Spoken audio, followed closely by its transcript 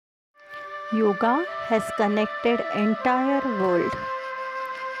Yoga has connected entire world.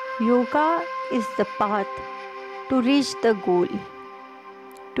 Yoga is the path to reach the goal,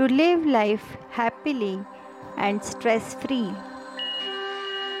 to live life happily and stress-free.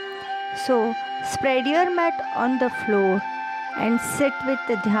 So, spread your mat on the floor and sit with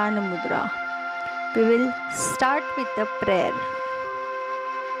the Dhyana Mudra. We will start with the prayer.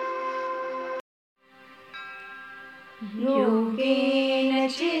 योगेन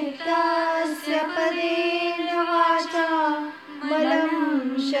चित्तस्य पदेन वाचा मलं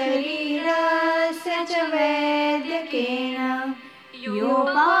शरीरस्य च वैद्यकेन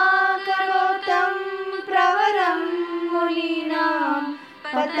योपाकरोतं प्रवरं मुनीनां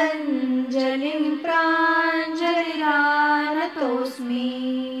पतञ्जलिं प्राञ्जलिरानतोऽस्मि.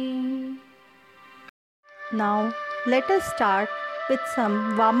 Now, let us start with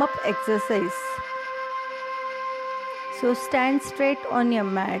some warm-up exercise. So, stand straight on your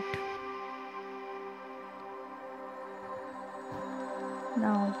mat.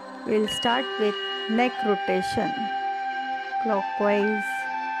 Now, we'll start with neck rotation. Clockwise.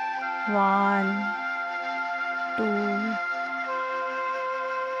 1, 2,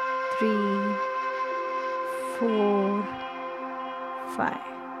 3, 4, 5.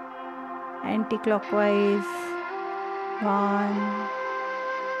 Anti-clockwise. 1,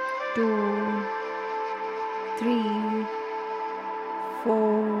 2, 3,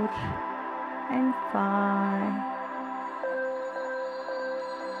 4, and 5.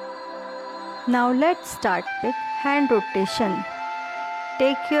 Now let's start with hand rotation.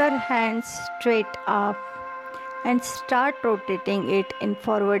 Take your hands straight up and start rotating it in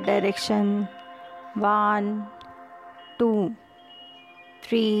forward direction. 1, 2,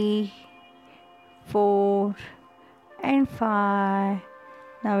 3, 4, and 5.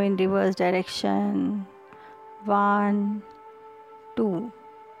 Now in reverse direction. 1, 2,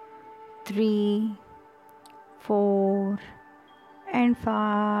 3, 4, and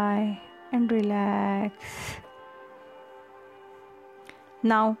 5. And relax.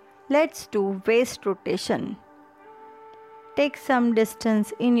 Now let's do waist rotation. Take some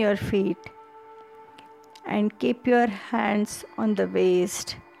distance in your feet and keep your hands on the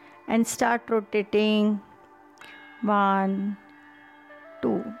waist and start rotating. 1,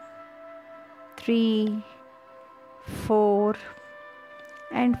 2, 3, 4,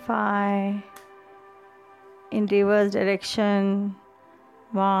 and 5. In reverse direction.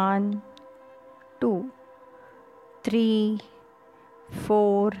 1, 2, 3,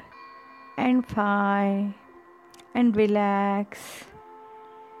 4, and 5. And relax.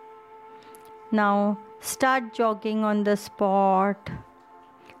 Now start jogging on the spot.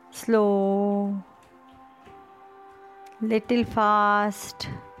 Slow. Little fast.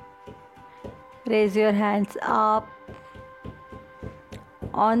 Raise your hands up.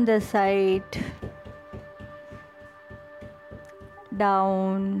 On the side.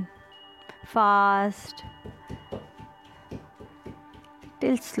 Down. Fast.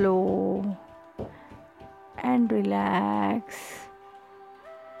 Till slow. And relax.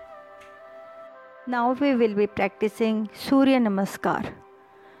 Now we will be practicing Surya Namaskar.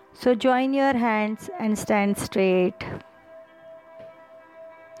 So join your hands and stand straight.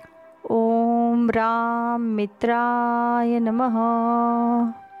 Om Ram Mitraya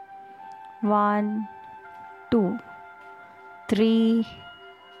Namaha. 1, 2, 3,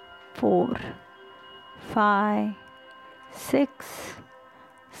 4, 5, 6,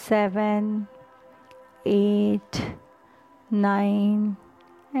 7, 8, 9,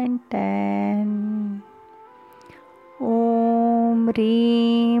 and 10. Om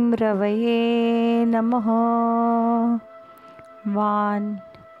Reem Ravaye Namaha. 1,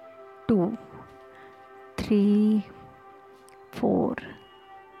 2, 3, 4,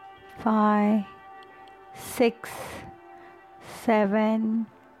 5, 6, 7,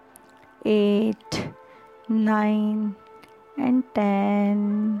 8, 9, and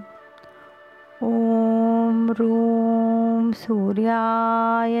 10. Om Room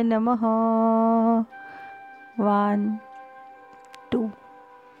Suryaya Namaha. 1, 2,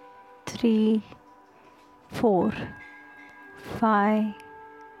 3, 4, 5,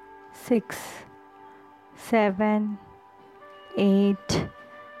 6, 7, 8,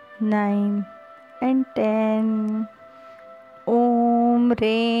 9, and 10. Om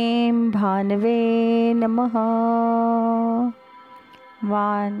Reem Bhanave Namaha.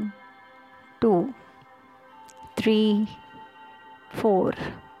 1, 2, 3, 4,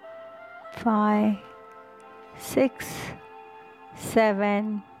 5, 6,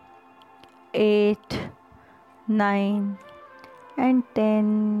 7, 8, 9, and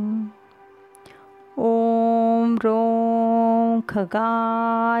 10. ॐ ह्रौं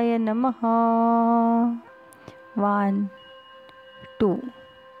खगाय नमः. 1 2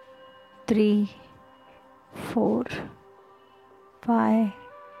 3 4 5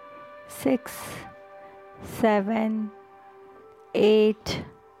 6 7 8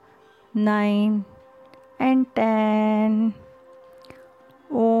 9 and 10.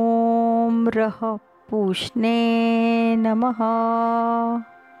 ॐ रः पूष्णे नमः.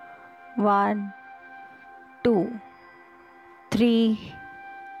 1 2 3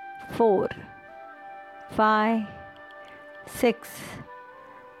 4 5 6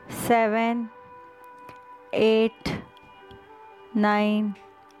 7 8 9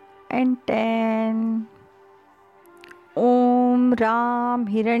 and 10. ॐ राम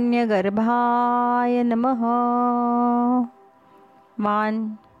हिरण्यगर्भाय नमः. 1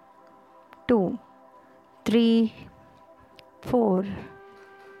 2 3 4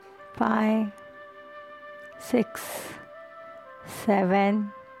 5 6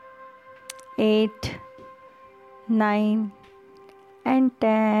 7 8 9 and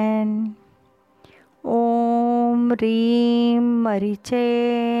 10. ॐ ह्रीं मरीचे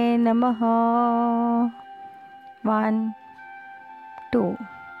नमः. 1 2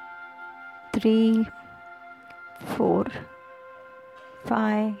 3 4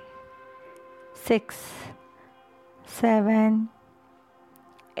 5 6 7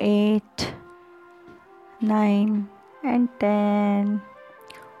 8 9 and 10.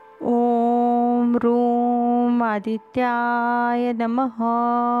 ॐ ह्रूं आदित्याय नमः.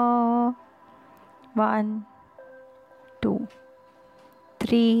 1 2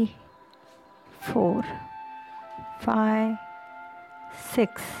 3 4 5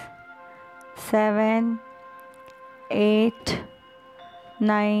 6 7 8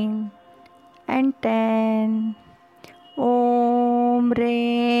 9 and 10. ॐ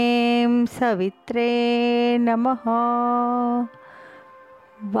ह्रीं सवित्रे नमः.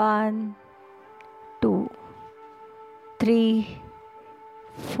 1 2 3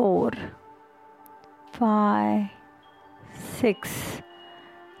 4 5 6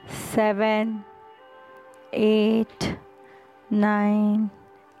 7 8 9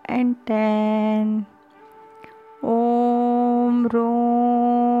 and 10. ॐ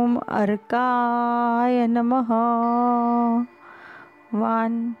ह्रूं अर्काय नमः.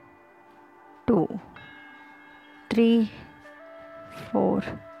 1 2 3 4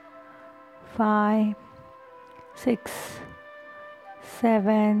 5 6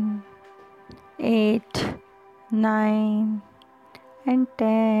 7 8 9 and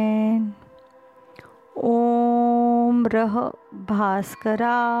 10. ॐ रः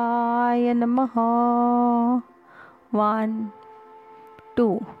भास्कराय नमः. 1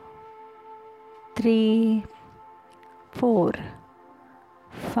 2 3 4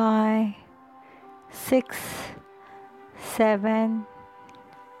 5 6 7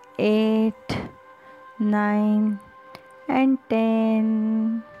 8 9 and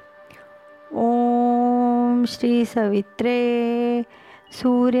 10. ॐ श्री सवित्रे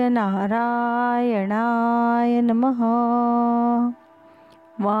सूर्यनारायणाय नमः.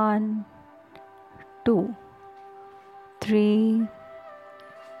 1 2 3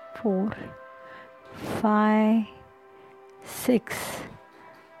 4 5 6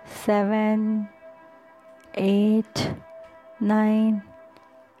 7 8 9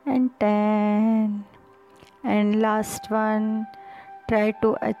 and 10. And last one, try to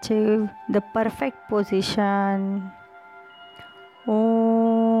achieve the perfect position.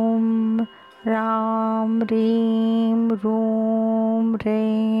 Om Ram Reem Room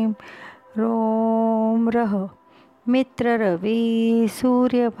Reem Rom Rah. मित्र रवि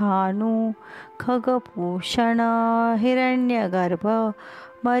सूर्य भानु खगभूषण हिरण्यगर्भ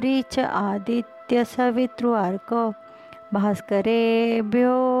मरीच आदित्य सवितृर्क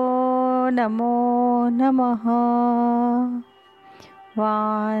भास्करेभ्यो नमो नमः.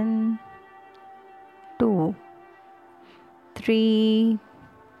 1 2 3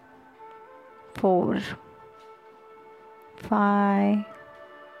 4 5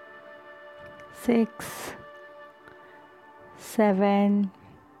 6 7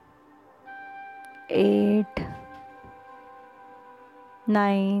 8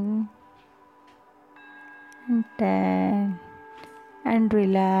 9 and 10. And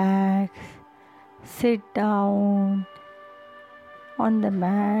relax. Sit down on the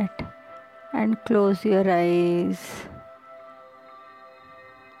mat and close your eyes.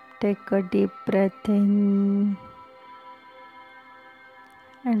 Take a deep breath in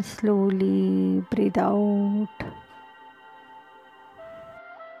and slowly breathe out.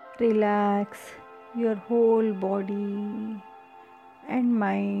 Relax your whole body and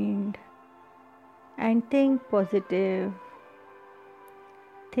mind and think positive.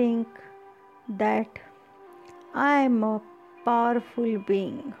 Think that I am a powerful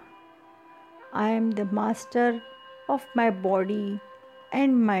being. I am the master of my body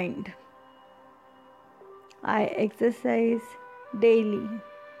and mind. I exercise daily.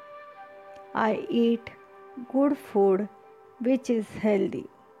 I eat good food which is healthy.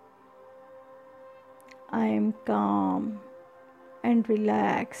 I am calm and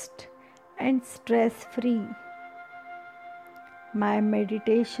relaxed and stress free. My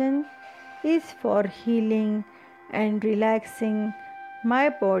meditation is for healing and relaxing my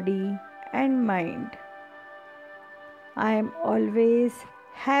body and mind. I am always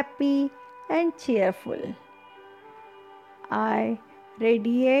happy and cheerful. I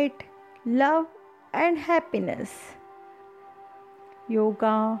radiate love and happiness.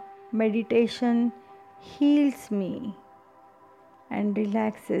 Yoga, meditation heals me and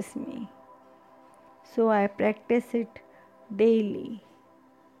relaxes me. So I practice it daily.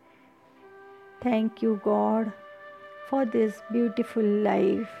 Thank you, God, for this beautiful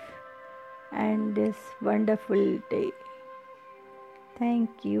life and this wonderful day.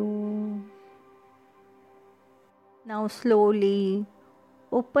 Thank you. Now, slowly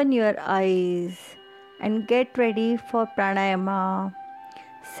open your eyes and get ready for pranayama.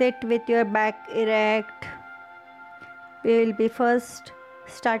 Sit with your back erect. We will be first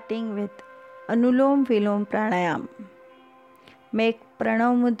starting with Anulom Vilom Pranayam. Make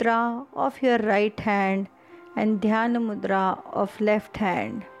Pranav Mudra of your right hand and Dhyana Mudra of left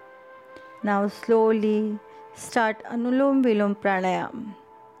hand. Now slowly start Anulom Vilom Pranayam.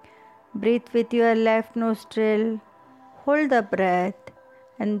 Breathe with your left nostril, hold the breath,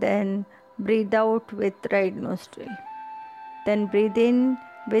 and then breathe out with right nostril. Then breathe in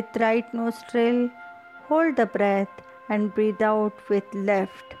with right nostril, hold the breath, and breathe out with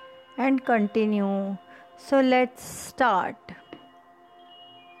left, and continue. So let's start.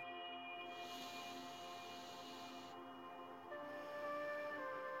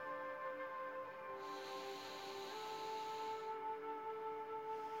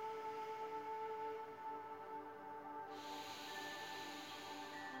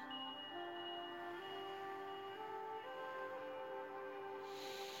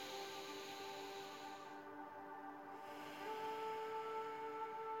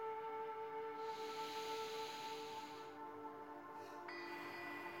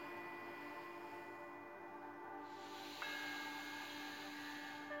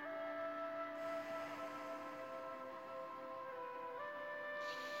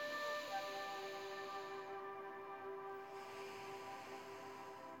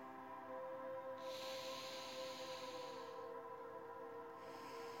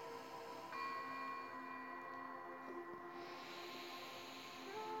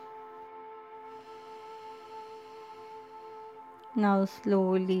 Now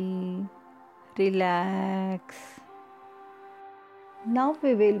slowly relax. Now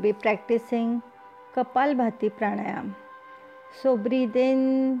we will be practicing Kapalbhati Pranayam. So breathe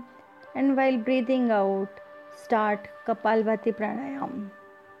in and while breathing out, start Kapalbhati Pranayam.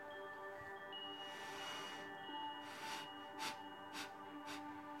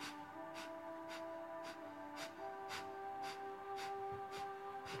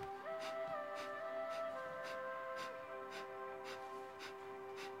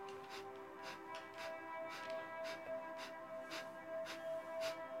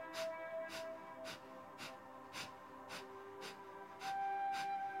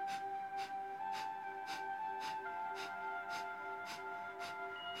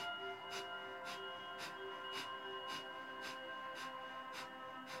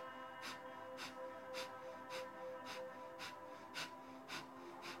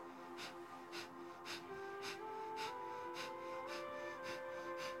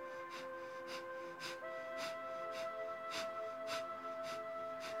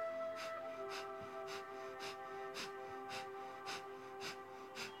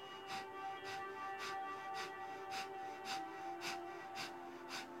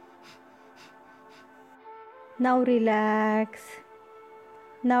 Now relax.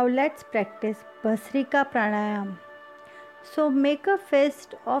 Now let's practice Bhasrika Pranayam. So make a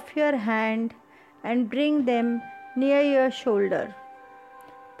fist of your hand and bring them near your shoulder.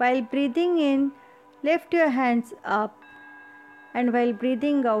 While breathing in, lift your hands up, and while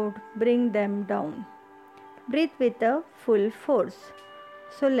breathing out, bring them down. Breathe with a full force.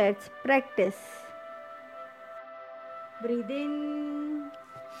 So let's practice. Breathe in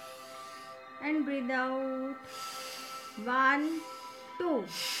and breathe out. 1, 2.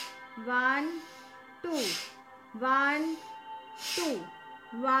 1, 2. 1, 2.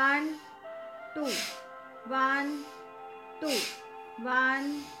 1, 2, 1, 2,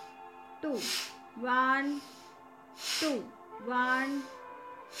 1, 2, 1, 2, 1,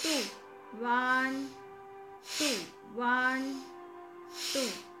 2, 1, 2, 1, 2,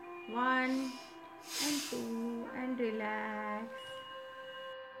 1, and 2, and relax.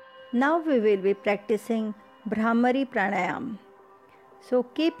 Now we will be practicing Bhramari Pranayam. So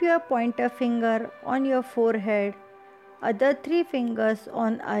keep your pointer finger on your forehead, other 3 fingers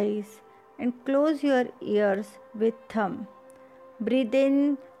on eyes, and close your ears with thumb. Breathe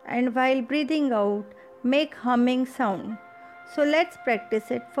in, and while breathing out, make humming sound. So let's practice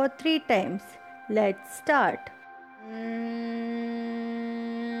it for 3 times. Let's start.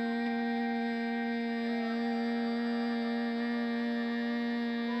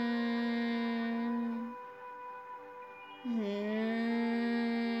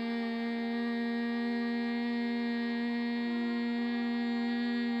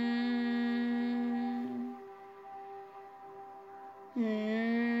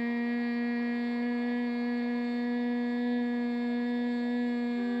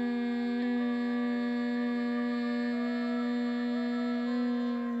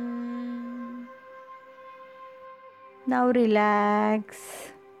 Now relax.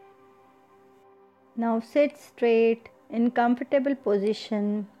 Now sit straight in comfortable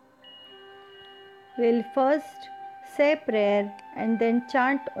position. We'll first say prayer and then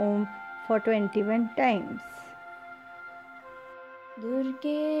chant Om for 21 times.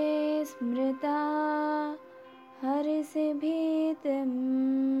 दुर्गे स्मृता हरिसिभीतिम्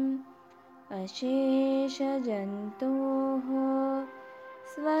अशेषजन्तोः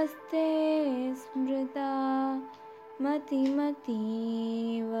स्वस्ते स्मृता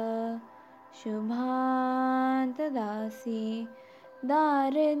मतिमतीव शुभान् ददासि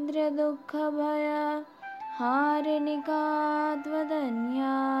दारिद्र्यदुःखभय हारिणिका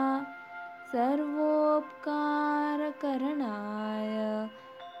त्वदन्या सर्वोपकारकरणाय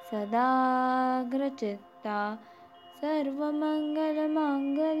सदाग्रचित्ता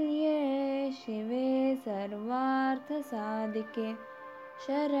सर्वमङ्गलमाङ्गल्ये शिवे सर्वार्थसाधिके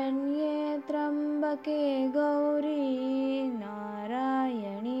शरण्ये त्र्यम्बके गौरी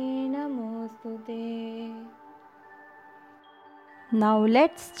नारायणी नमोऽस्तु ते. Now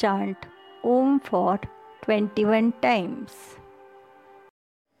let's chant Om for 21 times.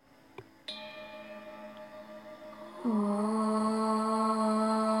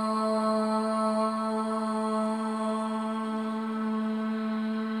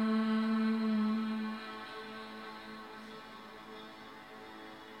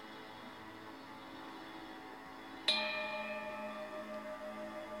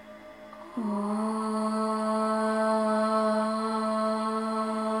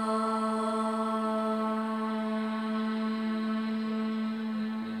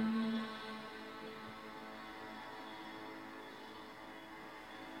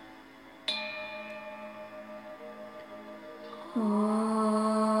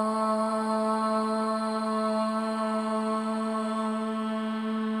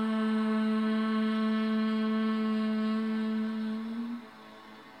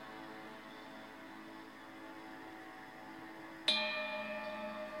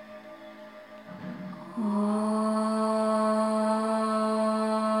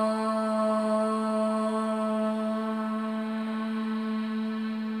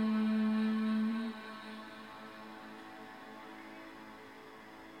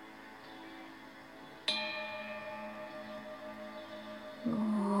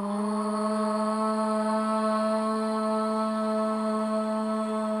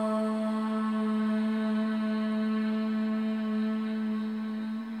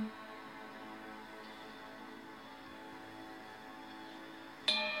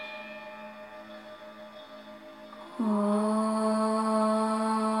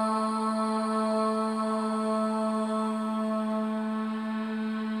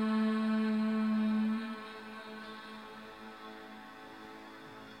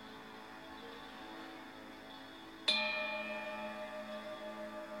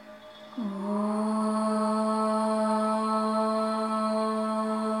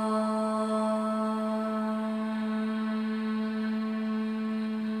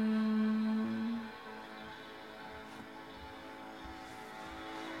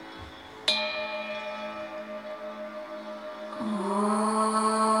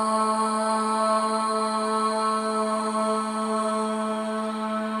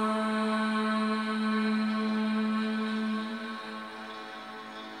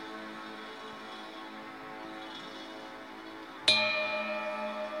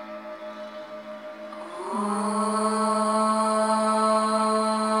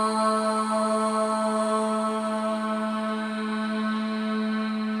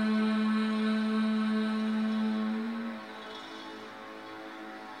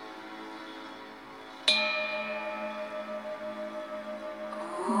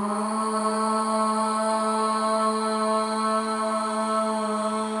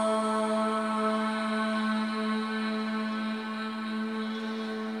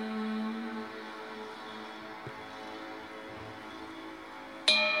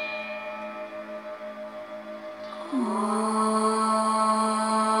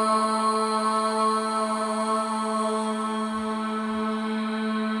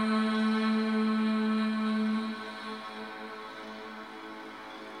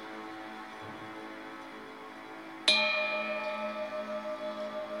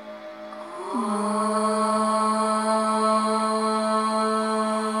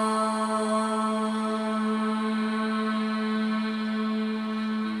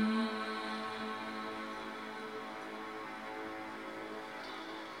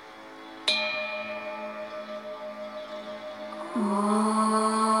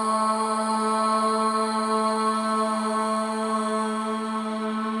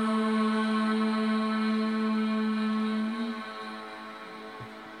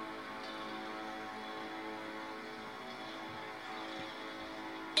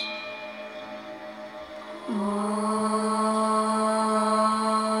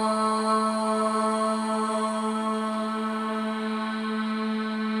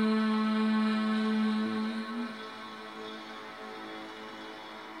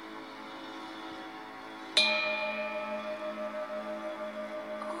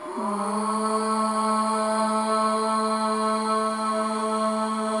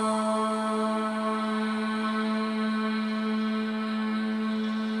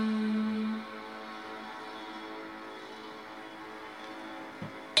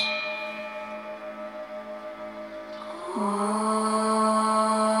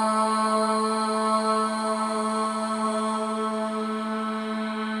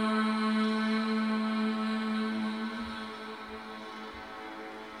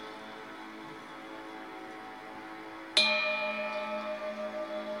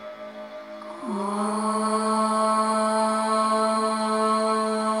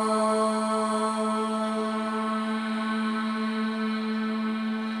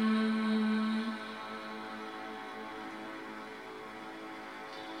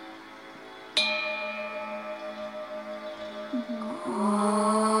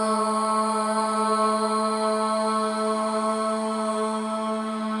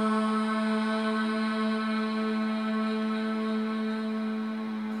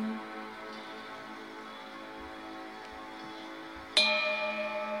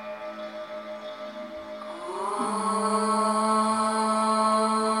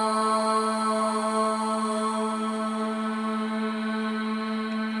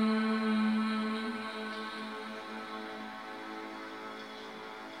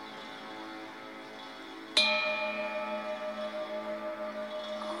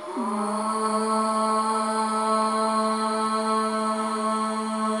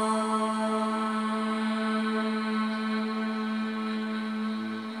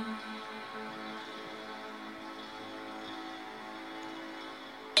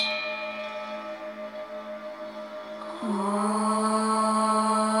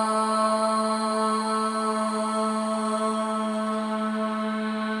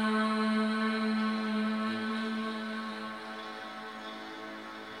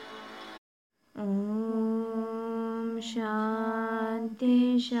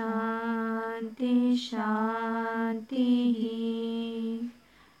 Shanti Shanti Shanti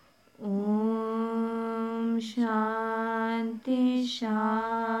Om Shanti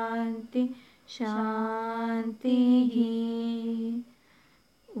Shanti Shanti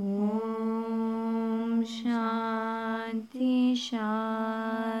Om Shanti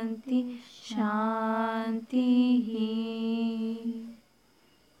Shanti Shanti.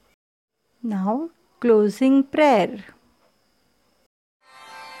 Now, closing prayer.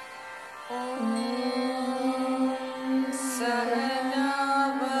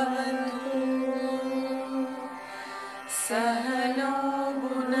 सहनो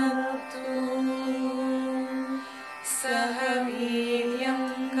भुनक्तु सह वीर्यं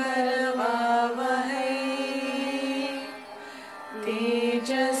करवावहै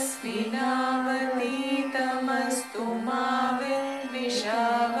तेजस्विनावतीतमस्तु मा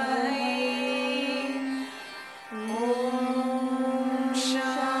विद्विषावहै. ॐ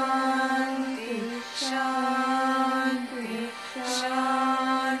शान्ति शान्ति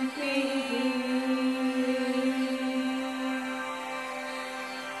शान्तिः.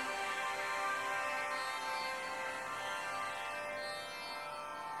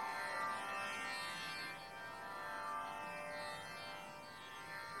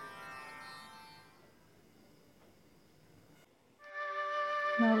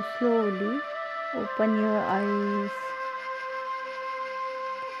 Now slowly open your eyes.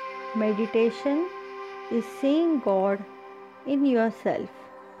 Meditation is seeing God in yourself.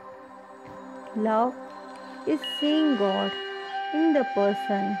 Love is seeing God in the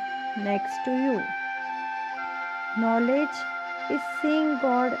person next to you. Knowledge is seeing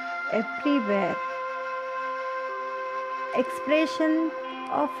God everywhere. Expression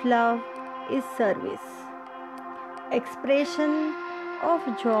of love is service. Expression of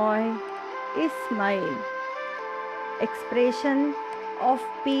joy is smile. Expression of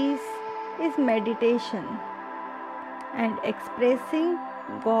peace is meditation, and expressing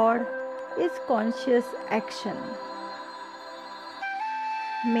God is conscious action.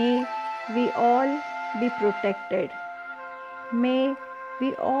 May we all be protected. May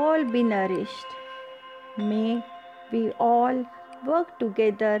we all be nourished. May we all work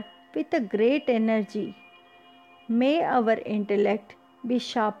together with a great energy. May our intellect be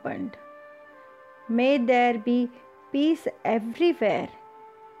sharpened. May there be peace everywhere.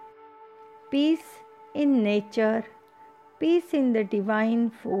 Peace in nature, peace in the divine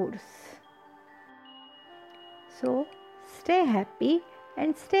force. So, stay happy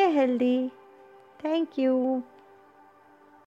and stay healthy. Thank you.